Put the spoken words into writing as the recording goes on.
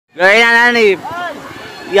Gaya na ni.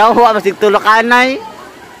 Yaw wa masig tulukanay.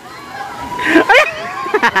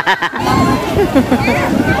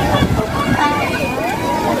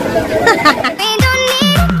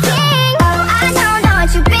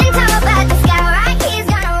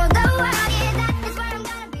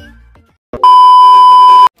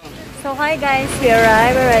 So hi guys, we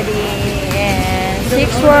arrived already in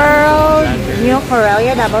Sixworld, New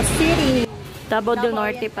Corella, Davao City. Davao del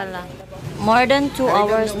Norte pala. More than 2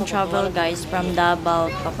 hours in travel guys from Davao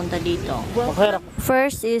papunta dito.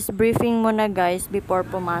 First is briefing muna guys before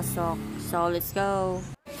pumasok. So let's go.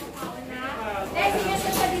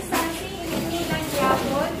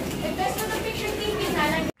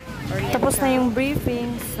 Tapos na yung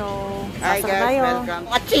briefing, so pasok tayo.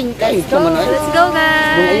 Let's go guys!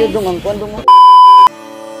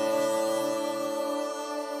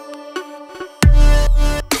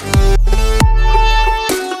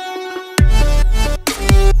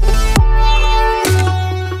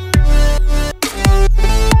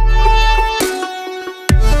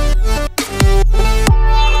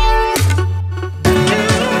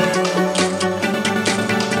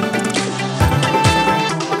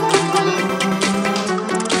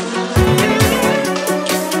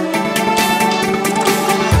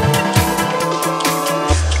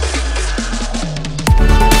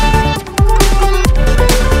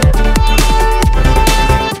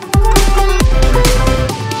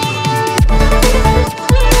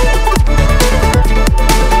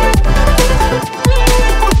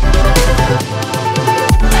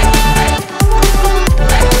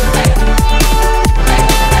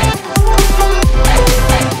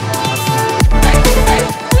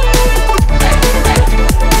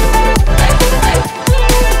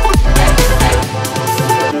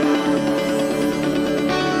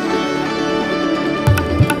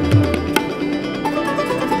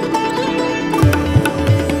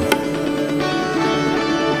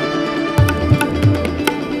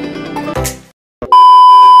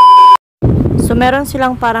 So, meron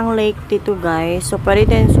silang parang lake dito guys. So, pwede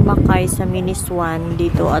din sumakay sa mini swan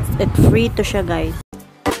dito at free to siya guys.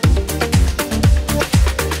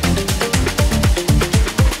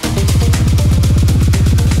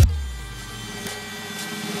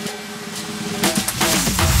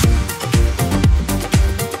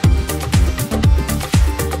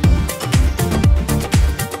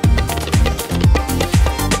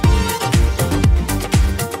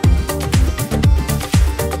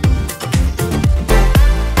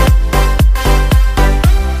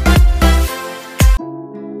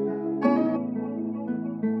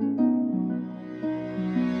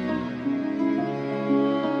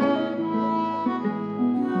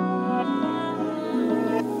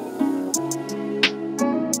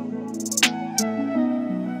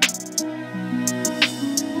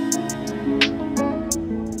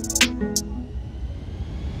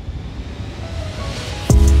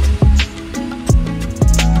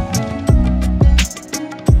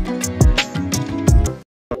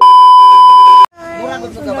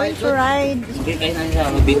 Ride. Sige kayo na siya,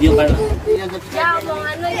 mag-video ka lang. Yeah, mong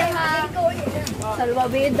ano yan ha?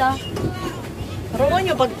 Salwabida. Roon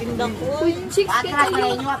yung pagtindang ko. Patras na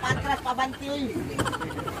inyo, patras, pabanti yun.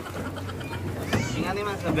 Nga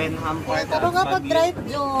naman sa Benham Park. Pero nga pag-drive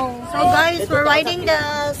yung. So guys, we're riding the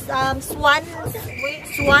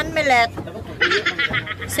Swan Millet.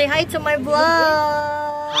 Say hi to my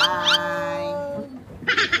vlog. Hi.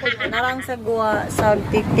 Narang sa guwa, sa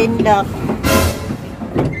titindak.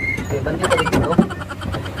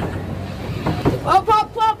 Hop, hop,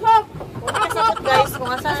 hop, hop! Kasabot guys, kung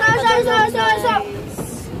asan guys.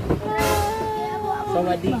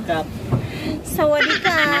 Sawadikap.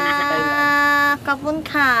 Sawadika! Kapun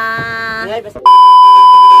ka!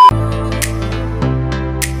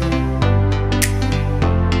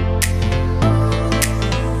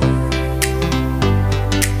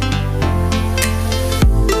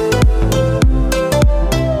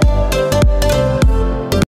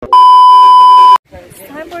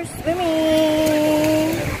 Time for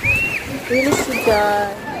swimming! Really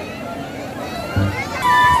sigan.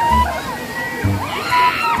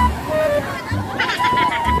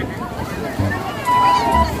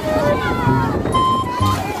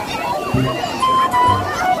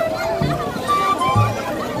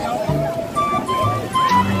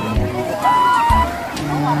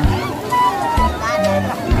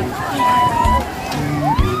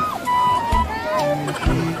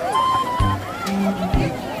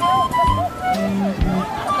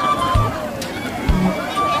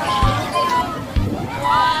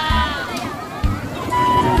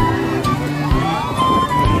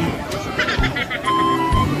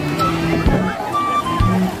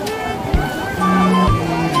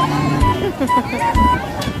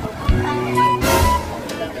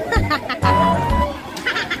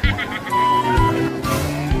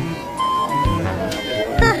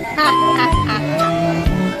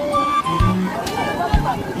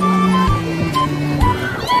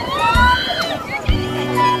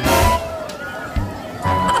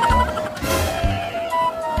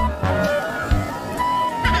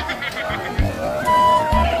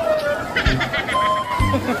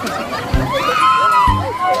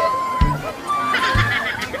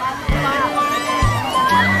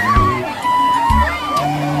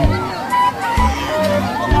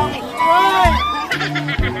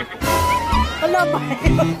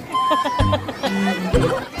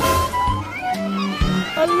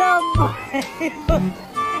 Alam mo.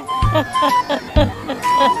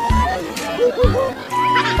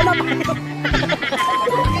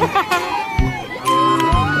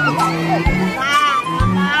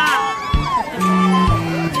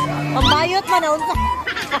 Ang bayot man na unsa.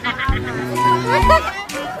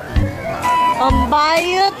 Ang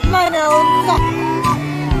bayot man na unsa.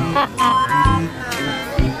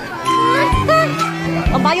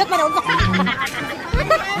 Ang bayot man na unsa.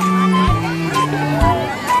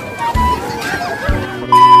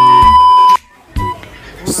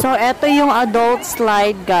 So, eto yung adult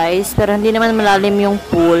slide, guys. Pero hindi naman malalim yung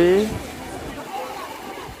pool.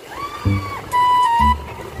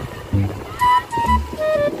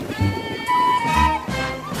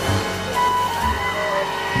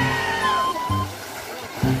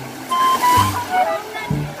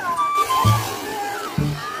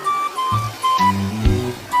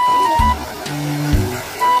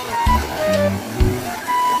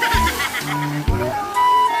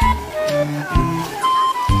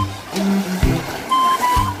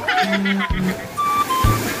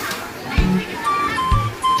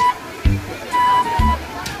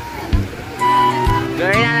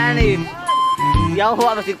 Gawin na nani. Yaw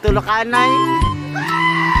huwa masig tulukanay.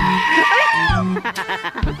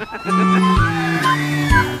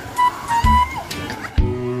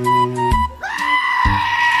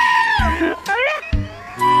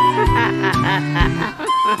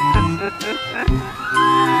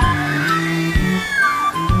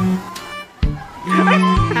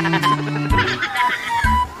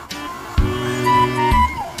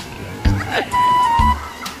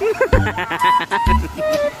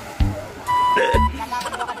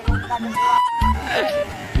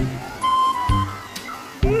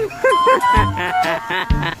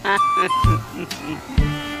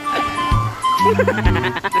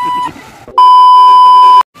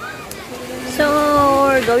 So,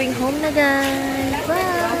 we're going home na, guys.